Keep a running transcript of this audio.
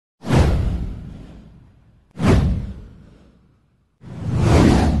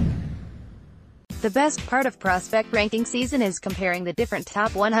The best part of prospect ranking season is comparing the different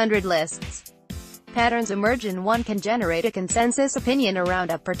top 100 lists. Patterns emerge and one can generate a consensus opinion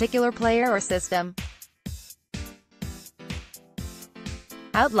around a particular player or system.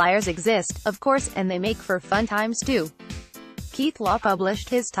 Outliers exist, of course, and they make for fun times too. Keith Law published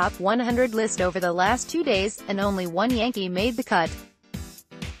his top 100 list over the last 2 days, and only one Yankee made the cut.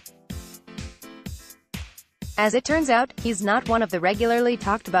 As it turns out, he's not one of the regularly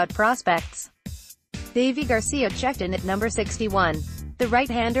talked about prospects. Deivi Garcia checked in at number 61. The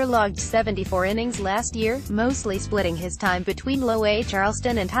right-hander logged 74 innings last year, mostly splitting his time between low-A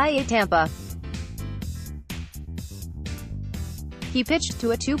Charleston and high-A Tampa. He pitched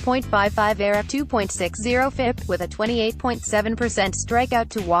to a 2.55 ERA, 2.60 FIP, with a 28.7%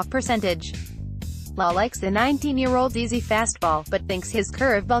 strikeout-to-walk percentage. Law likes the 19-year-old's easy fastball, but thinks his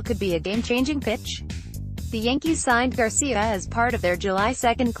curveball could be a game-changing pitch. The Yankees signed Garcia as part of their July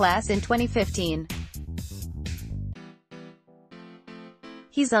 2 class in 2015.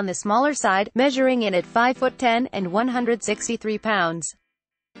 He's on the smaller side, measuring in at 5'10" and 163 pounds.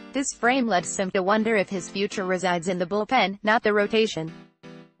 This frame led some to wonder if his future resides in the bullpen, not the rotation.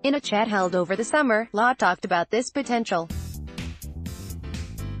 In a chat held over the summer, Law talked about this potential.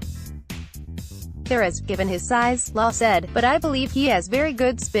 There is, given his size, Law said, but I believe he has very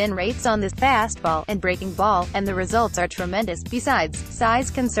good spin rates on this fastball and breaking ball, and the results are tremendous. Besides, size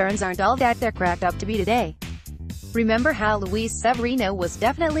concerns aren't all that they're cracked up to be today. Remember how Luis Severino was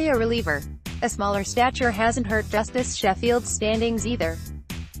definitely a reliever. A smaller stature hasn't hurt Justice Sheffield's standings either.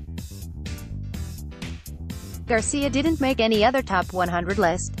 Garcia didn't make any other top 100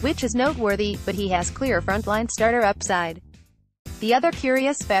 list, which is noteworthy, but he has clear frontline starter upside. The other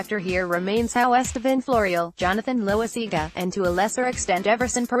curious factor here remains how Estevan Florial, Jonathan Loaisiga, and to a lesser extent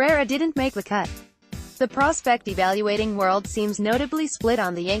Everson Pereira didn't make the cut. The prospect evaluating world seems notably split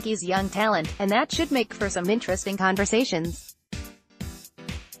on the Yankees' young talent, and that should make for some interesting conversations.